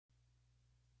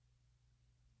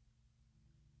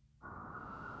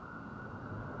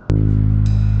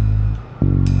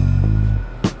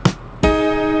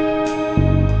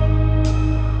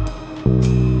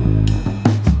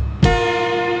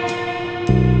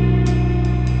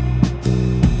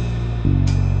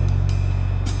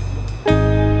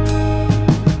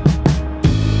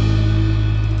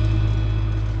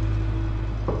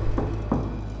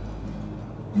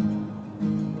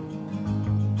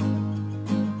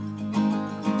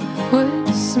would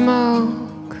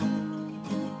smoke,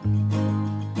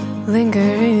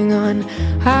 lingering on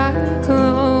our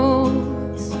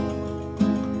clothes,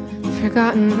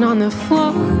 forgotten on the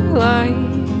floor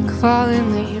like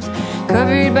fallen leaves,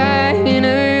 covered by an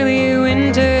early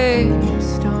winter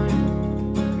storm.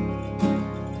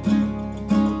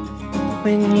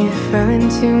 When you fell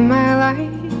into my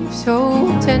life so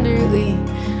tenderly,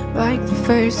 like the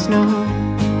first snow,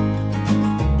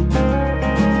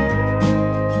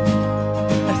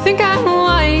 I think I'd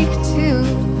like to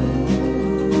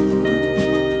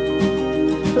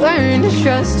learn to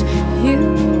trust you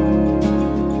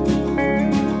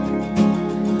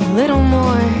a little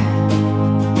more.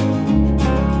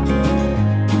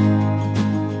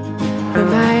 But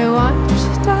my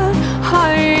watchdog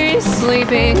heart is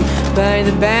sleeping by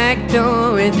the back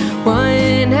door with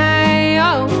one eye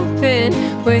open,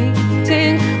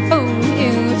 waiting for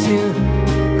you to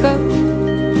go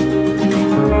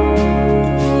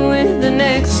with the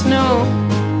next snow.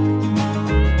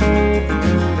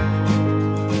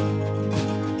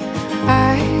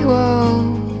 I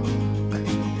woke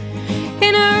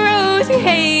in a rosy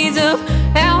haze of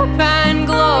alpine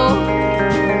glow,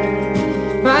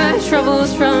 my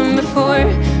troubles from before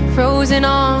frozen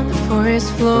on the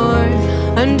forest floor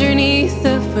underneath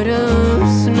the foot of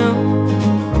snow.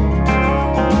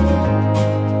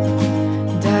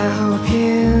 And I hope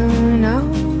you know,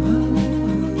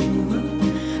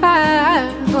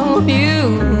 I hope you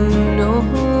know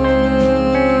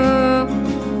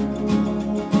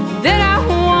that I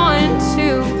want to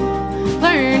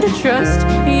learn to trust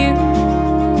you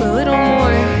a little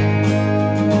more.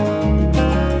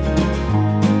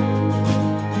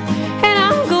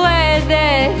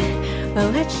 I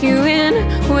let you in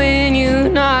when you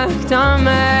knocked on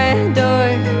my door,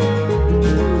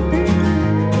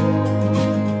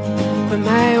 but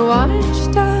my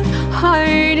watchdog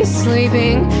heart is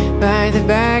sleeping by the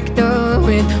back door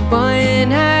with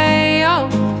one eye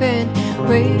open,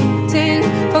 waiting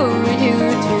for you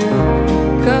to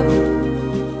go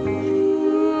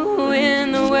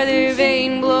when the weather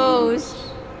vane blows.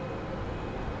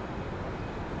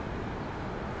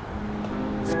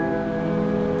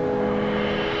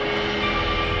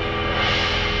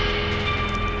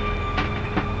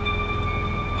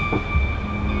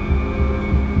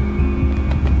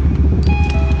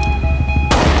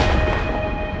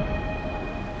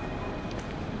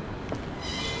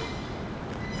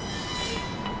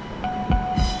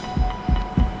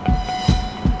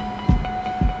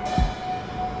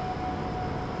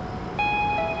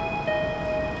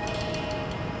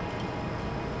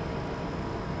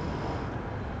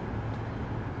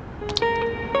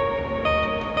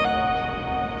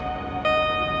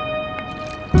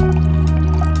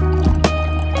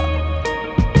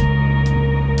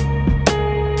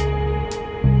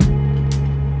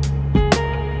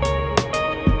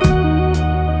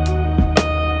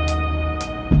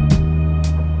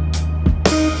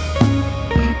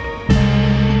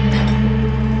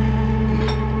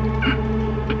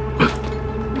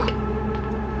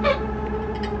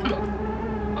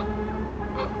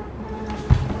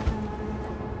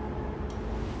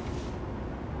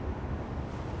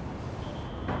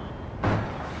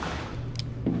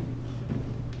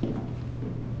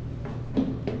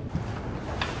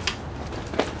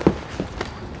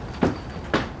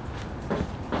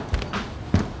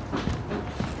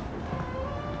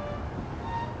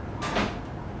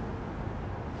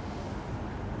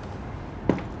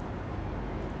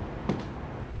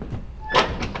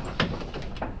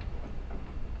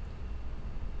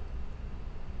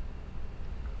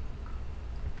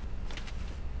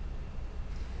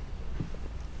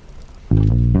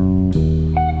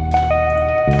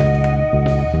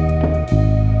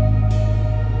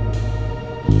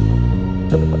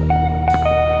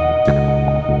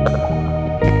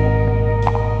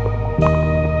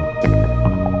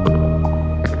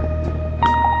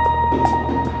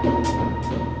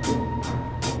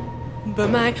 But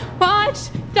my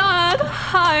watchdog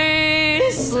heart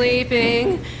is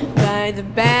sleeping by the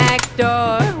back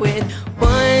door with